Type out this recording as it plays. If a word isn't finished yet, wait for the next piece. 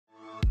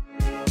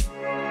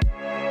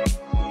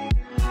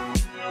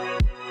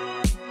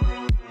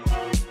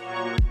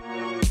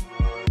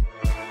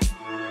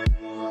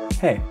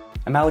Hey,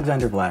 I'm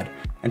Alexander Vlad,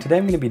 and today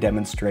I'm going to be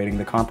demonstrating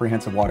the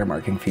comprehensive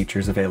watermarking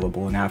features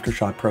available in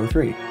AfterShot Pro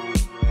 3.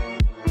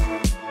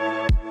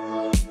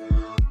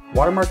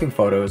 Watermarking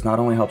photos not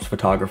only helps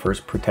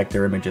photographers protect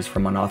their images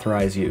from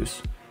unauthorized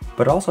use,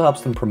 but also helps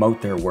them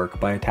promote their work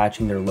by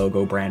attaching their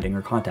logo, branding,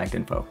 or contact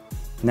info.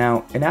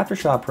 Now, in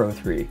AfterShot Pro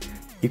 3,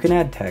 you can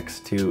add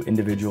text to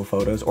individual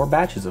photos or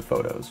batches of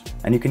photos,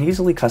 and you can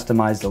easily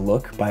customize the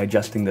look by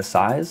adjusting the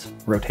size,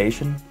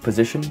 rotation,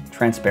 position,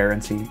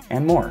 transparency,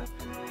 and more.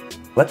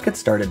 Let's get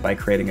started by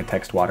creating a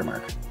text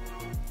watermark.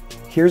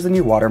 Here's the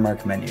new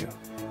Watermark menu.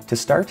 To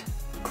start,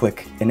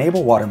 click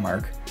Enable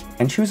Watermark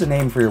and choose a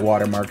name for your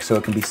watermark so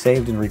it can be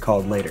saved and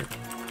recalled later.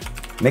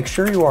 Make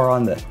sure you are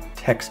on the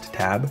Text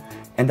tab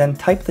and then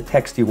type the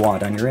text you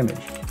want on your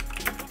image.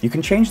 You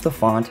can change the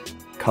font,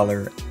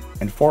 color,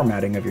 and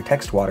formatting of your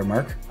text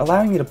watermark,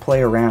 allowing you to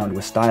play around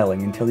with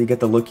styling until you get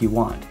the look you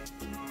want.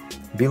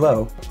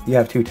 Below, you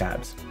have two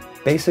tabs,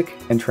 Basic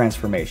and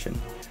Transformation.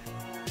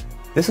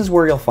 This is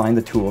where you'll find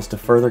the tools to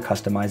further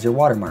customize your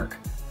watermark,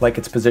 like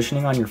its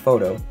positioning on your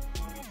photo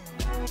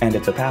and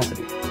its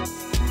opacity.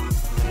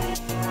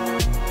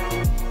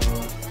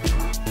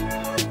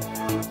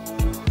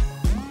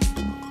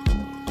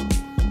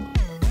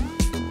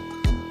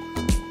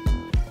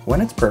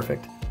 When it's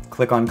perfect,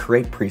 click on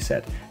Create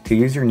Preset to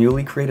use your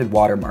newly created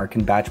watermark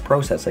in batch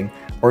processing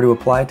or to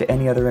apply it to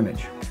any other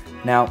image.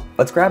 Now,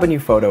 let's grab a new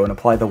photo and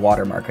apply the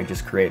watermark I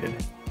just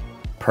created.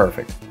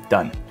 Perfect,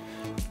 done.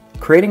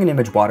 Creating an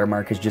image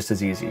watermark is just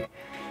as easy.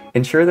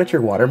 Ensure that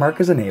your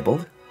watermark is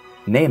enabled,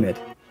 name it,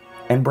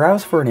 and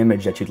browse for an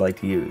image that you'd like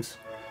to use.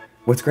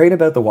 What's great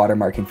about the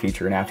watermarking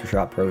feature in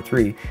AfterShot Pro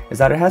 3 is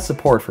that it has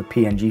support for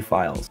PNG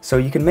files, so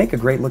you can make a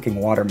great looking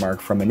watermark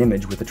from an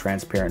image with a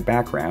transparent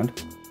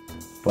background,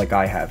 like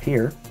I have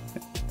here.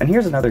 And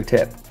here's another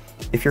tip.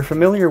 If you're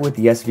familiar with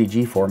the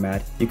SVG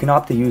format, you can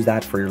opt to use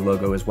that for your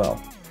logo as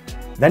well.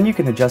 Then you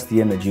can adjust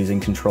the image using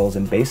controls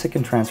in Basic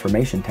and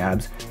Transformation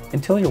tabs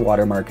until your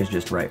watermark is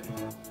just right.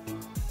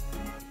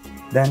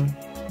 Then,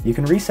 you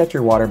can reset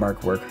your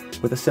watermark work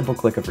with a simple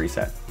click of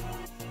Reset.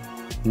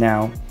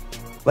 Now,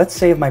 let's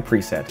save my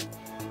preset,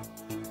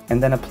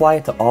 and then apply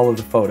it to all of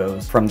the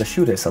photos from the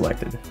shoot I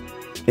selected.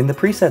 In the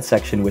Preset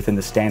section within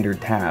the Standard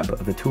tab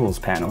of the Tools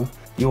panel,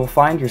 you will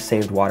find your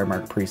saved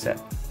watermark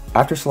preset.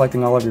 After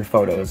selecting all of your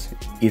photos,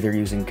 either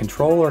using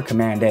Ctrl or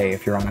Command A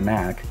if you're on a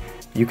Mac,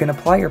 you can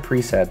apply your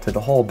preset to the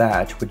whole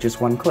batch with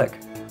just one click.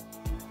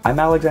 I'm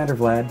Alexander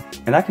Vlad,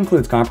 and that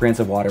concludes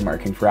comprehensive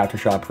watermarking for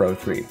AfterShot Pro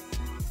 3.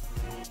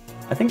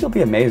 I think you'll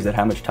be amazed at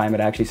how much time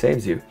it actually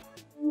saves you.